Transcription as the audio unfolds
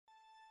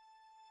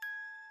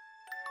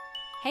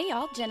Hey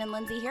y'all, Jen and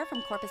Lindsay here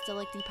from Corpus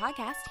Delicti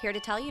Podcast, here to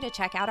tell you to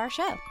check out our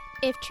show.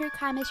 If true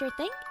crime is your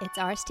thing, it's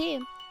ours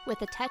too,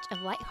 with a touch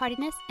of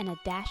lightheartedness and a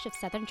dash of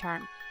Southern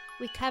charm.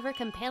 We cover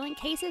compelling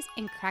cases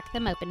and crack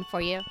them open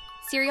for you.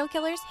 Serial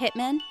killers,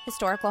 hitmen,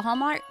 historical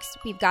hallmarks,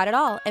 we've got it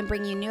all, and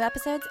bring you new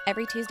episodes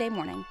every Tuesday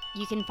morning.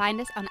 You can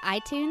find us on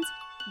iTunes,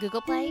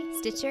 Google Play,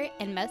 Stitcher,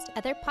 and most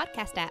other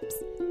podcast apps.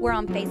 We're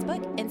on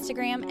Facebook,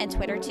 Instagram, and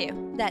Twitter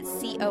too. That's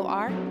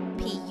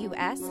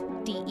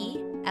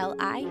CORPUSDELICTI.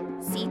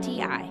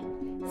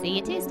 See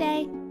you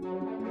Tuesday.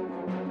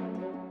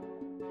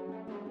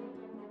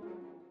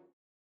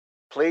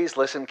 Please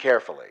listen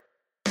carefully.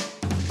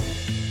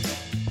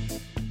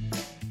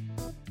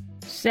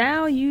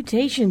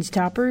 Salutations,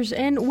 Toppers,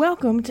 and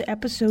welcome to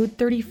episode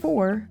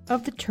 34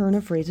 of the Turn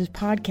of Phrases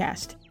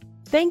podcast.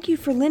 Thank you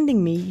for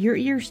lending me your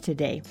ears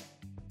today.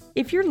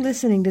 If you're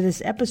listening to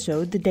this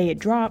episode the day it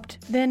dropped,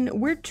 then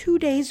we're 2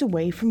 days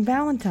away from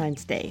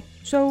Valentine's Day,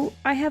 so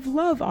I have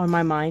love on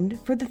my mind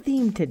for the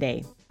theme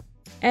today.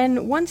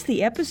 And once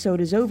the episode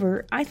is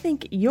over, I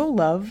think you'll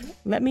love,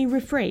 let me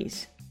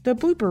rephrase, the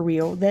blooper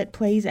reel that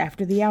plays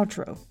after the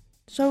outro.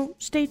 So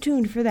stay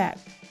tuned for that.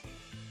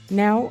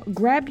 Now,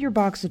 grab your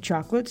box of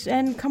chocolates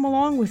and come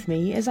along with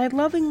me as I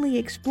lovingly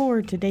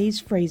explore today's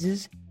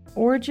phrases,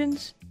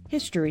 origins,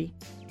 history,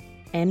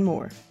 and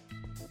more.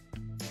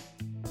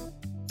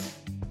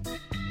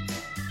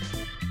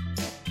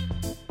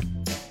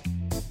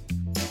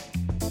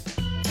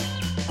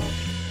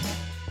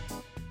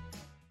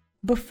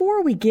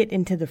 Before we get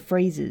into the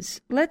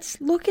phrases, let's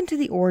look into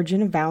the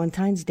origin of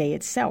Valentine's Day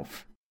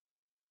itself.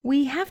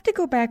 We have to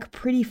go back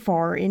pretty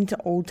far into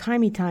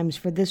old-timey times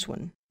for this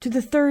one, to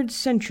the 3rd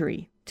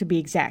century, to be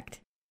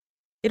exact.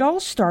 It all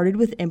started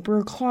with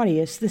Emperor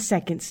Claudius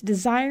II's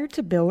desire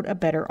to build a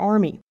better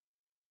army.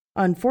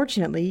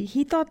 Unfortunately,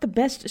 he thought the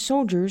best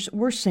soldiers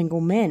were single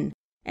men,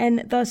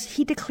 and thus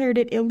he declared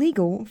it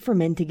illegal for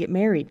men to get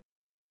married.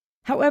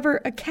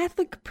 However, a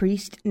Catholic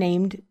priest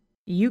named,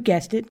 you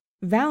guessed it,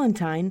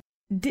 Valentine,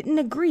 didn't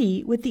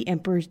agree with the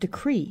emperor's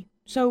decree,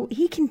 so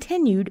he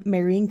continued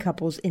marrying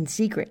couples in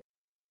secret.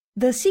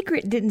 The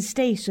secret didn't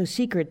stay so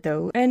secret,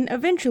 though, and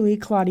eventually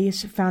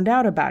Claudius found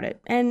out about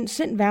it and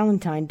sent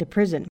Valentine to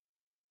prison.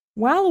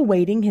 While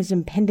awaiting his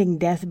impending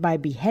death by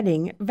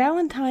beheading,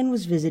 Valentine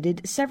was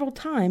visited several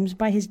times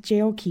by his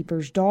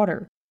jail-keeper's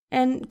daughter,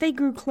 and they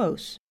grew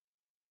close.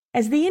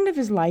 As the end of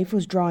his life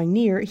was drawing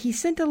near, he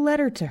sent a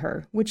letter to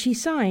her, which he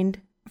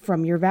signed,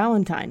 "From your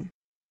Valentine."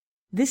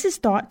 This is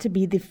thought to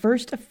be the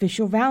first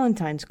official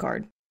Valentine's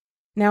card.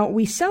 Now,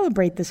 we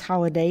celebrate this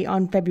holiday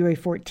on February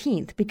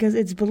 14th because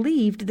it's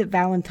believed that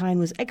Valentine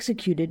was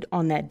executed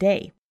on that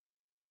day.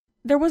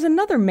 There was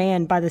another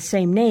man by the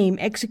same name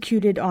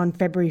executed on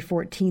February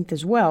 14th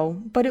as well,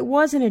 but it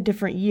was in a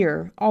different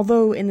year,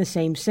 although in the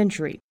same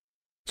century.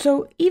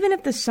 So even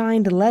if the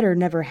signed letter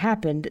never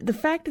happened, the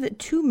fact that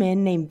 2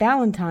 men named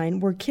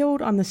Valentine were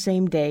killed on the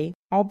same day,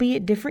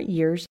 albeit different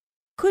years,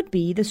 could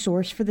be the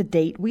source for the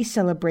date we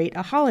celebrate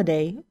a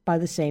holiday by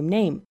the same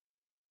name.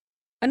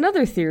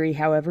 Another theory,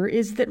 however,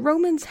 is that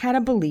Romans had a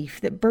belief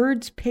that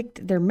birds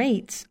picked their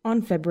mates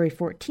on February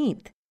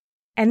 14th,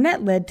 and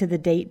that led to the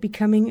date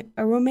becoming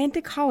a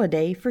romantic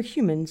holiday for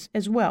humans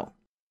as well.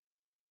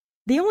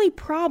 The only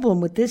problem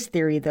with this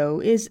theory, though,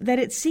 is that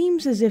it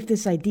seems as if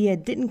this idea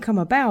didn't come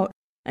about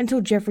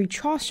until Geoffrey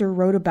Chaucer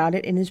wrote about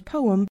it in his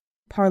poem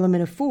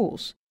Parliament of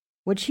Fools,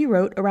 which he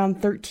wrote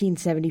around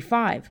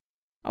 1375.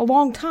 A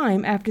long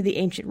time after the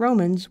ancient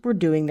Romans were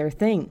doing their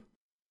thing.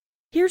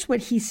 Here's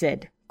what he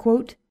said,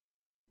 quote,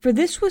 "For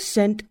this was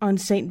sent on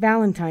St.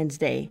 Valentine's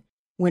Day,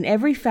 when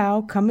every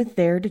fowl cometh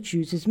there to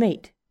choose his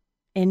mate."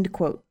 End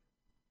quote.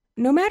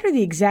 No matter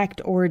the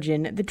exact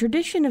origin, the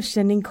tradition of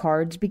sending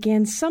cards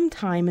began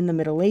sometime in the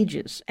Middle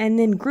Ages, and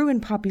then grew in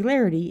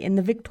popularity in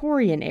the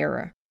Victorian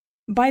era.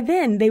 By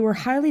then, they were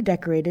highly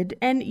decorated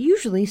and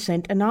usually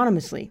sent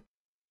anonymously.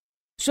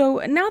 So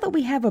now that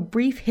we have a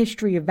brief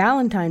history of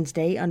Valentine's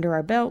Day under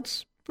our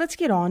belts, let's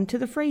get on to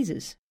the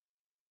phrases.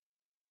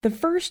 The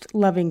first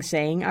loving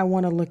saying I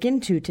want to look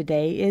into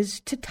today is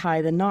to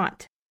tie the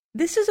knot.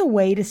 This is a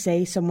way to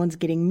say someone's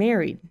getting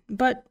married,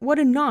 but what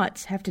do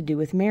knots have to do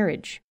with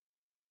marriage?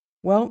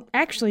 Well,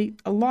 actually,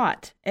 a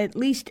lot, at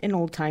least in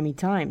old-timey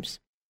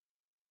times.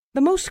 The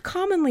most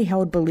commonly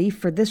held belief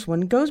for this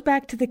one goes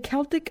back to the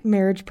Celtic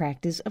marriage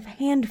practice of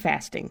hand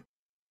fasting.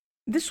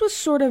 This was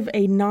sort of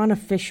a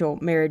non-official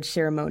marriage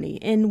ceremony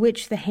in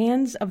which the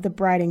hands of the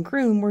bride and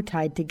groom were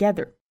tied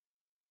together.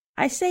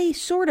 I say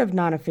sort of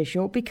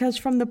non-official because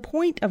from the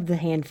point of the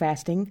hand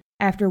fasting,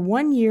 after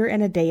 1 year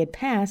and a day had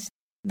passed,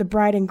 the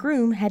bride and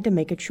groom had to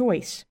make a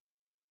choice: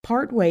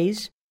 part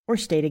ways or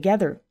stay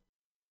together.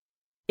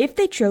 If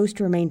they chose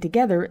to remain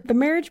together, the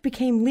marriage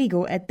became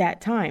legal at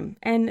that time,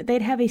 and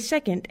they'd have a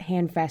second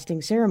hand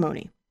fasting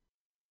ceremony.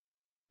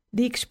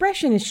 The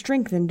expression is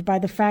strengthened by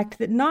the fact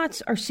that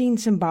knots are seen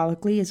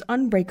symbolically as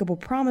unbreakable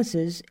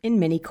promises in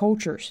many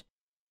cultures.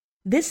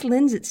 This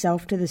lends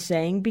itself to the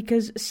saying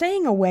because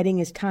saying a wedding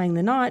is tying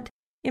the knot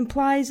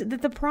implies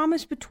that the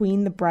promise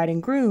between the bride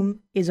and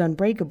groom is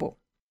unbreakable.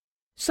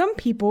 Some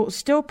people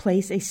still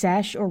place a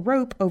sash or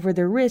rope over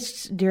their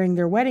wrists during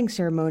their wedding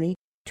ceremony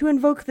to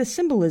invoke the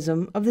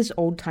symbolism of this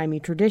old-timey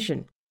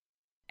tradition.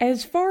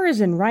 As far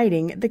as in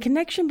writing, the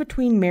connection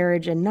between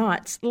marriage and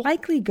knots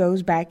likely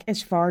goes back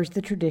as far as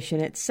the tradition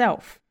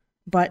itself.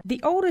 But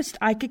the oldest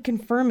I could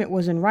confirm it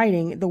was in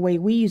writing the way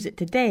we use it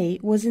today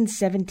was in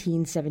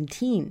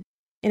 1717,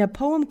 in a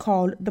poem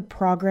called The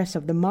Progress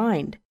of the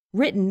Mind,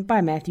 written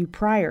by Matthew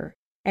Prior,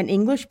 an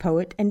English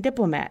poet and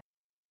diplomat.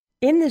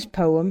 In this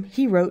poem,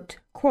 he wrote,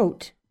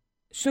 quote,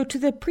 "So to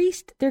the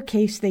priest their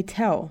case they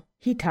tell,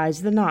 he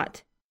ties the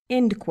knot."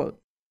 End quote.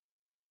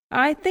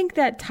 I think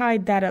that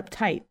tied that up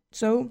tight,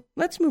 so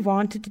let's move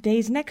on to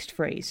today's next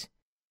phrase,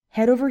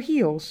 head over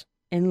heels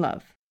in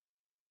love.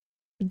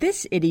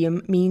 This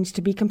idiom means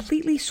to be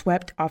completely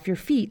swept off your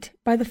feet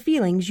by the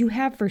feelings you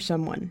have for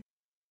someone.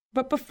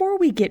 But before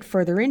we get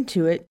further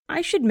into it,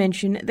 I should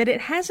mention that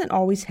it hasn't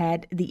always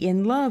had the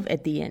in love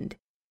at the end.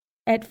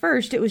 At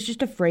first, it was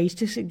just a phrase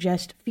to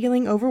suggest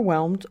feeling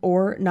overwhelmed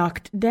or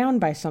knocked down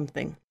by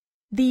something.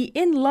 The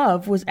in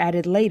love was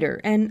added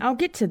later, and I'll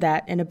get to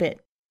that in a bit.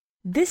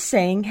 This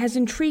saying has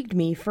intrigued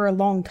me for a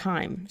long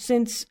time,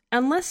 since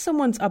unless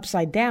someone's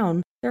upside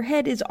down, their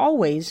head is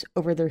always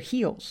over their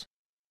heels.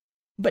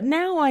 But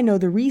now I know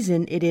the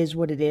reason it is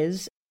what it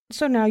is,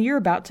 so now you're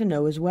about to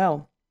know as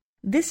well.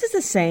 This is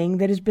a saying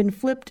that has been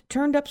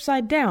turned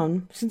upside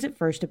down since it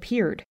first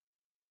appeared.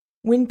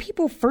 When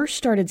people first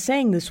started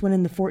saying this one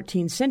in the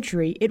 14th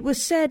century, it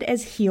was said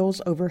as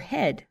heels over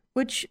head,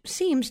 which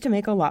seems to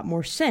make a lot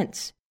more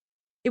sense.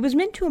 It was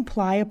meant to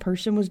imply a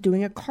person was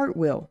doing a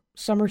cartwheel,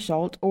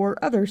 somersault,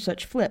 or other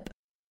such flip.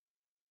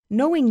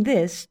 Knowing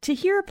this, to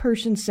hear a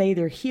person say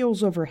they're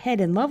heels over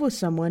head in love with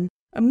someone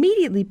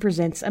immediately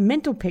presents a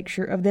mental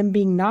picture of them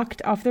being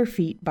knocked off their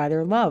feet by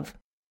their love.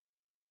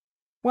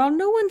 While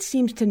no one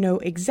seems to know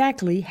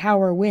exactly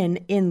how or when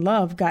in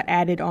love got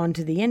added on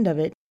to the end of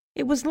it,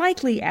 it was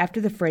likely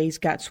after the phrase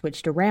got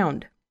switched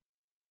around.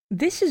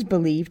 This is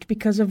believed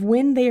because of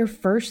when they are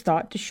first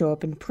thought to show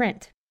up in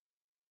print.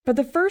 For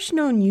the first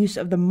known use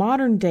of the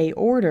modern-day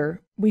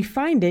order, we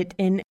find it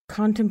in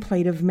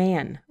Contemplative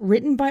Man,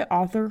 written by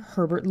author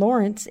Herbert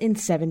Lawrence in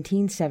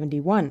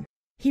 1771.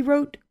 He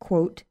wrote,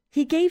 quote,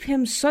 "He gave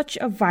him such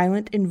a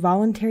violent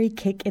involuntary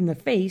kick in the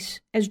face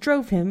as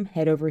drove him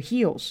head over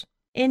heels."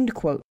 End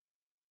quote.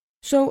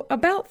 So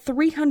about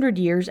 300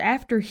 years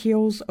after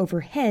heels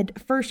over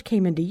head first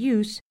came into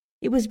use,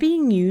 it was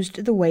being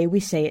used the way we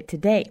say it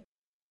today.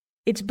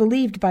 It's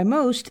believed by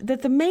most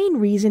that the main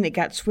reason it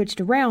got switched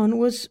around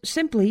was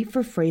simply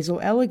for phrasal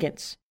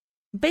elegance.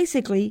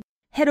 Basically,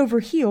 head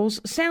over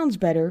heels sounds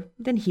better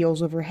than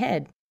heels over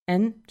head,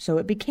 and so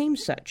it became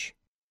such.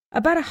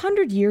 About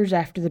 100 years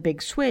after the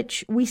big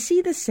switch, we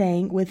see the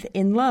saying with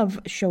 "in love"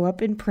 show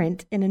up in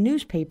print in a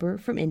newspaper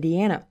from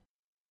Indiana.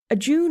 A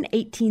June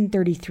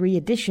 1833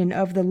 edition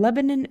of the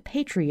Lebanon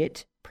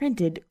Patriot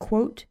printed,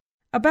 quote,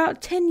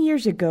 "About 10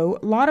 years ago,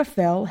 Lotta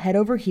fell head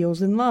over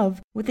heels in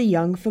love with a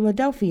young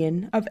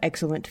Philadelphian of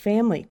excellent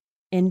family."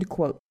 End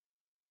quote.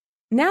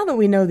 Now that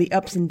we know the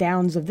ups and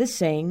downs of this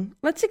saying,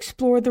 let's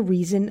explore the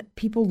reason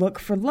people look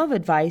for love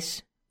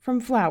advice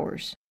from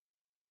flowers.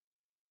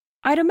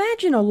 I'd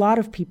imagine a lot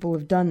of people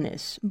have done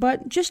this,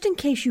 but just in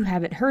case you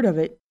haven't heard of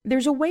it,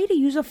 there's a way to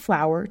use a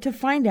flower to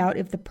find out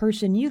if the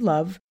person you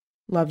love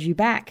loves you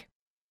back.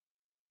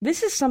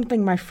 This is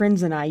something my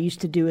friends and I used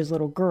to do as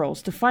little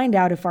girls to find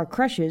out if our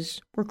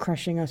crushes were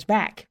crushing us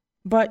back.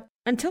 But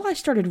until I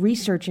started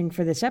researching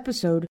for this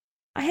episode,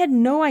 I had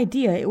no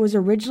idea it was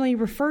originally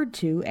referred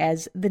to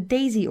as the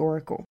Daisy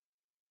Oracle.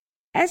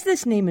 As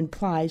this name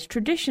implies,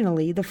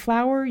 traditionally the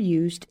flower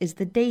used is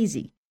the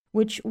daisy,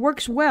 which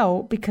works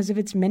well because of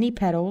its many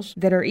petals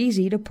that are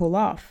easy to pull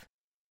off.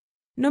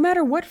 No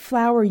matter what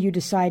flower you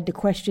decide to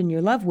question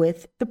your love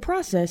with, the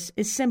process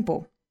is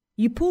simple.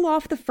 You pull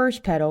off the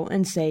first petal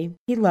and say,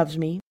 "He loves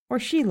me," or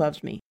 "She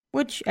loves me,"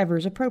 whichever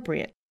is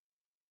appropriate.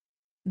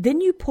 Then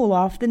you pull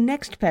off the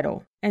next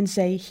petal and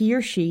say, "He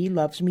or she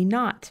loves me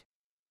not."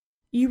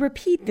 You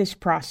repeat this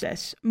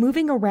process,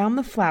 moving around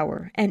the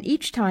flower, and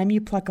each time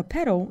you pluck a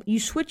petal, you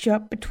switch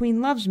up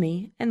between "loves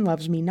me" and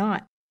 "loves me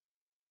not."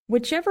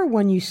 Whichever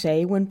one you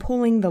say when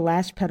pulling the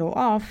last petal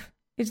off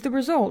is the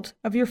result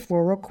of your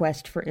floral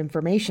quest for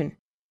information.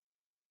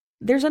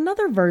 There's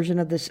another version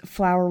of this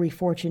flowery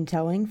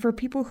fortune-telling for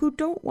people who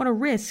don't want to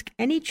risk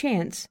any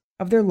chance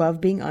of their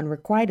love being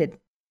unrequited.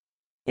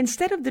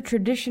 Instead of the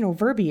traditional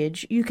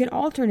verbiage, you can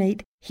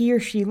alternate "he or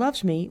she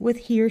loves me" with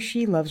 "he or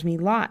she loves me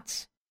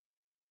lots."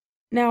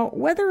 Now,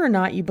 whether or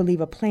not you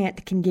believe a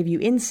plant can give you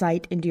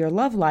insight into your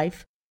love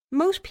life,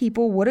 most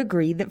people would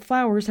agree that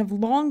flowers have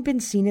long been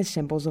seen as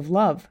symbols of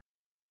love.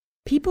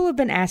 People have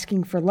been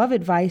asking for love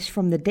advice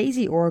from the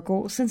Daisy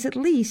Oracle since at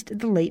least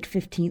the late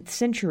 15th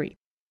century.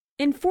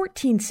 In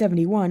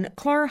 1471,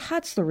 Clara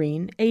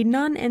Hatzlerine, a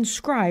nun and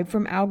scribe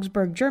from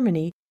Augsburg,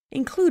 Germany,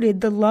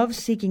 included the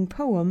love-seeking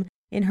poem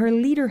in her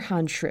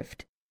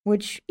Liederhandschrift,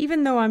 which,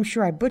 even though I'm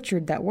sure I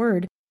butchered that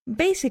word,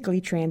 basically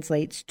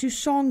translates to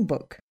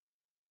songbook.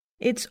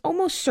 It's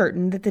almost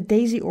certain that the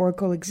Daisy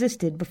Oracle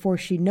existed before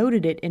she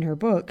noted it in her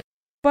book,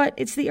 but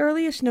it's the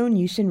earliest known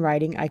use in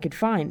writing I could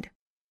find.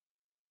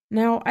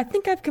 Now, I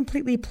think I've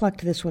completely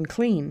plucked this one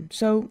clean,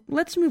 so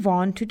let's move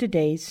on to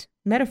today's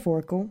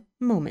metaphorical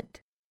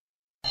moment.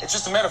 It's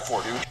just a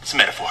metaphor, dude. It's a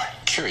metaphor.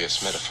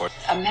 Curious metaphor.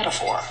 A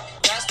metaphor.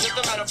 That's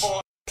just a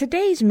metaphor.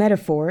 Today's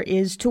metaphor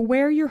is to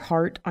wear your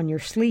heart on your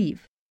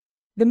sleeve.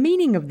 The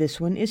meaning of this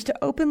one is to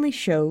openly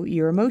show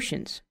your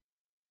emotions.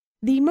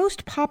 The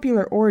most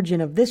popular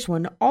origin of this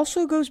one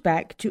also goes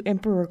back to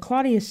Emperor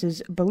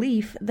Claudius's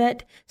belief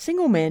that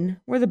single men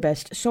were the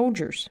best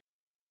soldiers.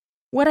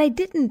 What I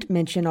didn't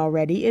mention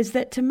already is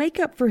that to make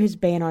up for his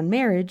ban on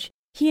marriage,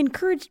 he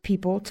encouraged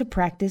people to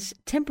practice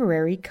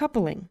temporary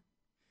coupling.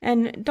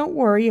 And don't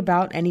worry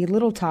about any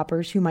little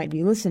toppers who might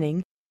be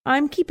listening,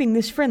 I'm keeping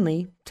this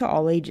friendly to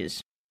all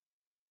ages.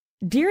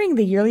 During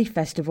the yearly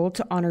festival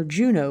to honor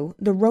Juno,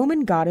 the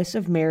Roman goddess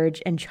of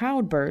marriage and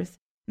childbirth,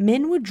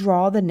 men would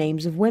draw the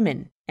names of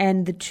women,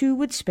 and the two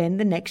would spend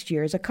the next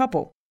year as a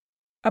couple.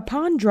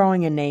 Upon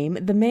drawing a name,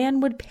 the man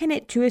would pin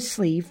it to his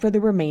sleeve for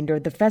the remainder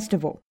of the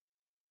festival.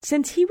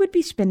 Since he would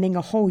be spending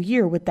a whole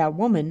year with that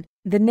woman,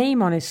 the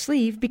name on his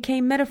sleeve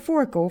became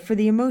metaphorical for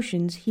the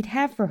emotions he'd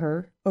have for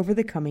her over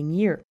the coming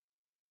year.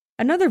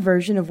 Another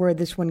version of where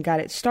this one got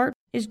its start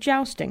is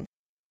jousting.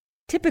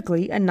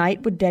 Typically, a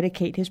knight would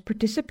dedicate his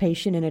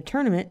participation in a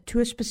tournament to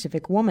a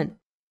specific woman.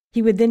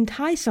 He would then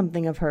tie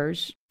something of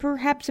hers,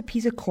 perhaps a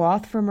piece of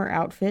cloth from her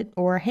outfit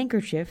or a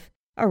handkerchief,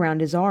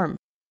 around his arm.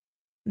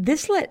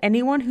 This let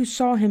anyone who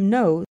saw him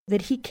know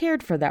that he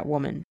cared for that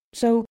woman.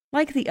 So,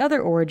 like the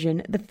other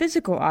origin, the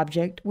physical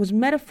object was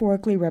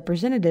metaphorically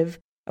representative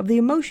of the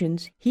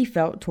emotions he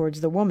felt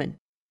towards the woman.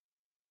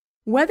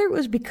 Whether it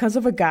was because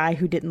of a guy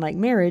who didn't like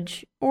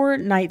marriage or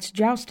knights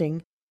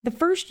jousting, the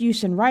first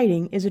use in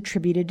writing is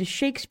attributed to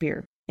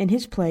Shakespeare in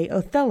his play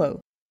Othello,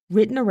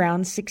 written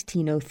around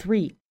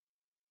 1603.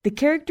 The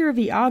character of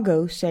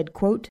Iago said,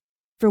 quote,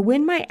 "For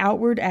when my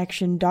outward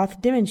action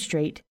doth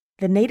demonstrate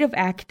the native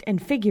act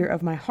and figure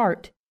of my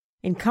heart,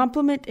 in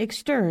compliment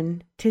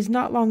extern, 'tis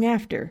not long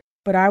after,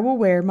 but I will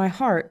wear my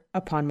heart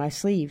upon my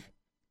sleeve."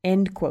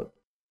 End quote.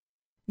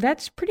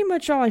 That's pretty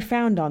much all I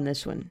found on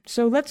this one,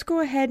 so let's go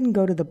ahead and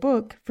go to the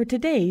book for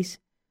today's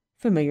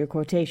familiar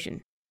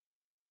quotation.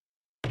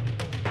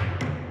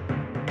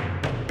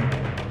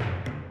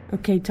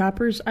 Okay,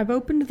 toppers, I've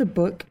opened the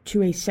book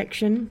to a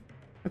section.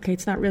 Okay,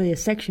 it's not really a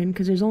section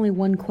because there's only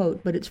one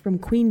quote, but it's from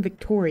Queen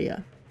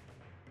Victoria.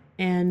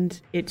 And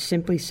it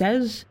simply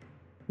says,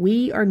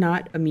 "We are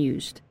not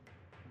amused."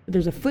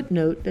 There's a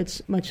footnote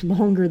that's much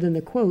longer than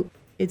the quote.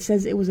 It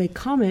says it was a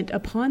comment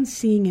upon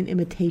seeing an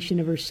imitation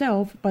of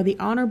herself by the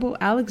Honorable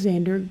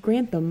Alexander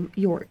Grantham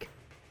York,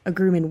 a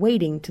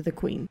groom-in-waiting to the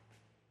Queen.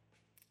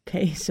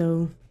 Okay,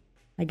 so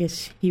I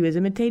guess he was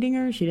imitating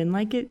her. She didn't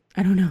like it.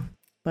 I don't know,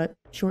 but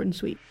short and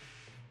sweet.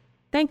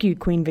 Thank you,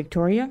 Queen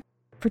Victoria,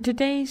 for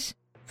today's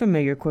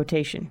familiar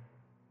quotation.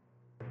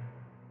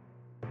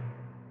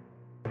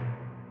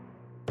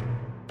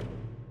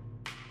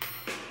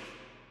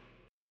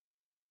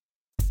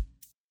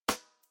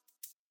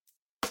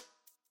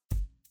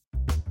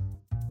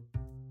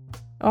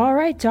 All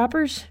right,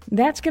 toppers,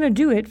 that's going to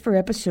do it for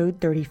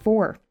episode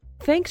 34.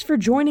 Thanks for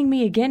joining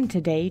me again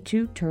today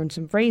to Turn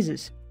Some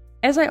Phrases.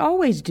 As I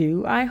always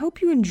do, I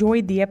hope you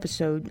enjoyed the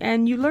episode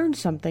and you learned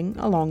something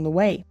along the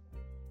way.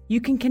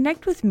 You can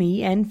connect with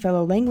me and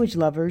fellow language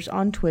lovers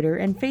on Twitter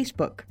and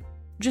Facebook.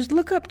 Just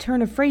look up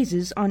Turn of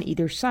Phrases on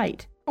either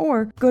site,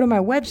 or go to my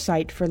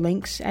website for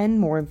links and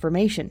more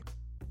information.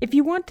 If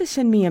you want to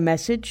send me a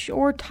message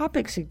or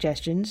topic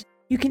suggestions,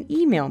 you can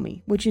email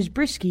me, which is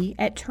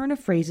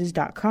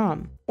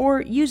brisky@turnofphrases.com,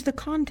 or use the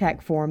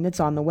contact form that's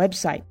on the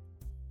website.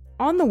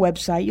 On the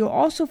website, you'll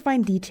also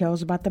find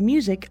details about the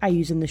music I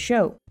use in the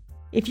show.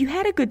 If you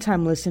had a good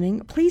time listening,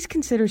 please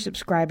consider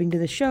subscribing to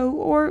the show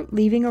or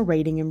leaving a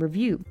rating and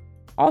review.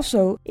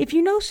 Also, if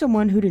you know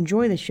someone who'd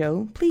enjoy the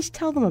show, please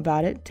tell them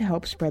about it to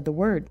help spread the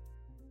word.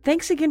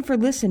 Thanks again for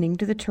listening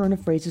to the Turn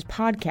of Phrases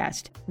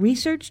podcast,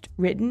 researched,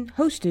 written,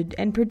 hosted,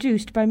 and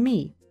produced by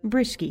me,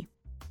 Brisky.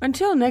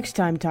 Until next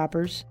time,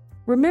 toppers,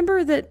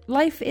 remember that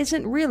life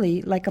isn't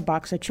really like a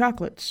box of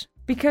chocolates,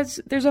 because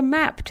there's a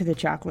map to the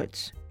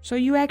chocolates, so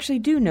you actually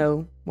do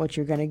know what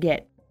you're gonna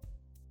get.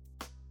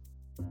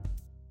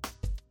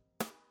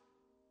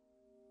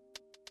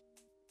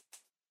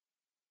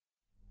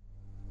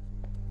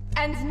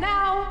 And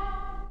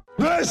now...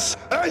 This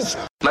is...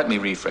 Let me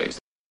rephrase.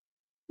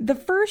 The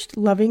first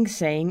loving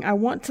saying I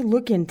want to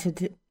look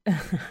into...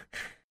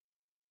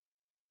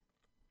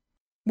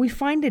 We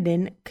find it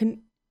in...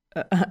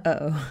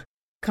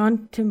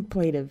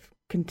 Contemplative.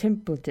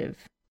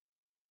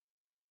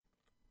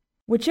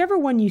 Whichever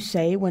one you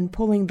say when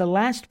pulling the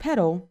last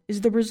petal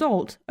is the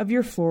result of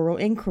your floral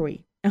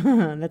inquiry.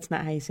 That's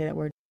not how you say that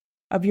word.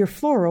 Of your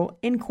floral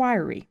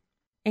inquiry.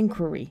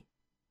 Inquiry.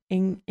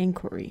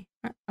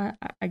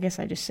 I guess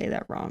I just say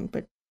that wrong,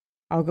 but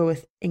I'll go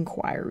with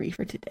inquiry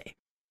for today.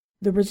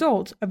 The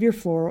result of your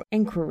floral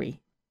inquiry.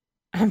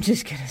 I'm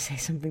just going to say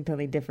something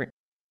totally different.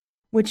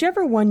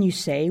 Whichever one you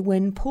say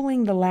when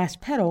pulling the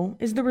last petal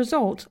is the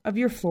result of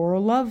your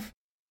floral love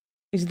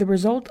is the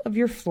result of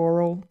your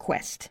floral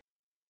quest.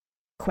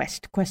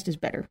 Quest is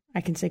better.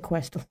 I can say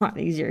quest a lot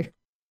easier.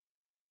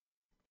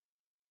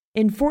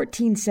 In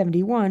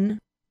 1471,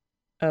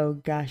 oh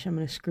gosh, I'm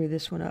going to screw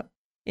this one up.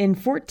 In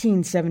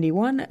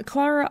 1471,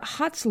 Clara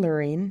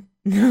Hatzlerine,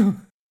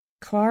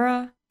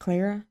 Clara,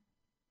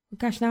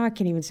 gosh, now I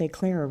can't even say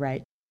Clara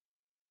right.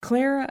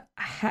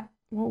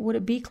 What would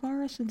it be,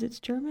 Clara, since it's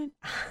German?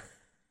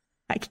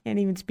 I can't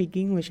even speak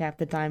English half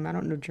the time. I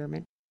don't know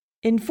German.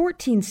 In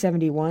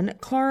 1471,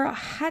 Clara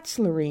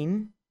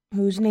Hatzlerine,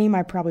 whose name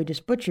I probably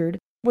just butchered,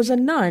 was a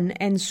nun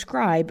and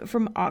scribe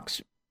from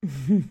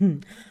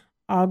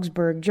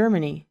Augsburg,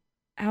 Germany.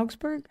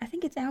 Augsburg? I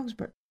think it's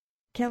Augsburg.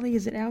 Kelly,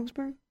 is it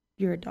Augsburg?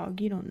 You're a dog,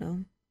 you don't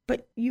know.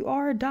 But you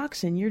are a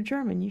dachshund, you're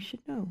German, you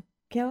should know.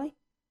 Kelly?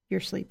 You're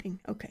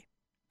sleeping, okay.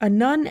 A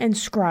nun and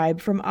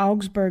scribe from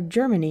Augsburg,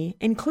 Germany,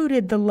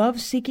 included the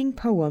love-seeking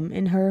poem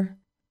in her...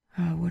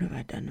 Oh, what have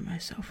I done to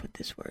myself with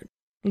this word?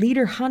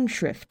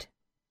 Liederhandschrift.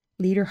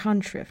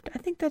 I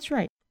think that's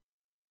right.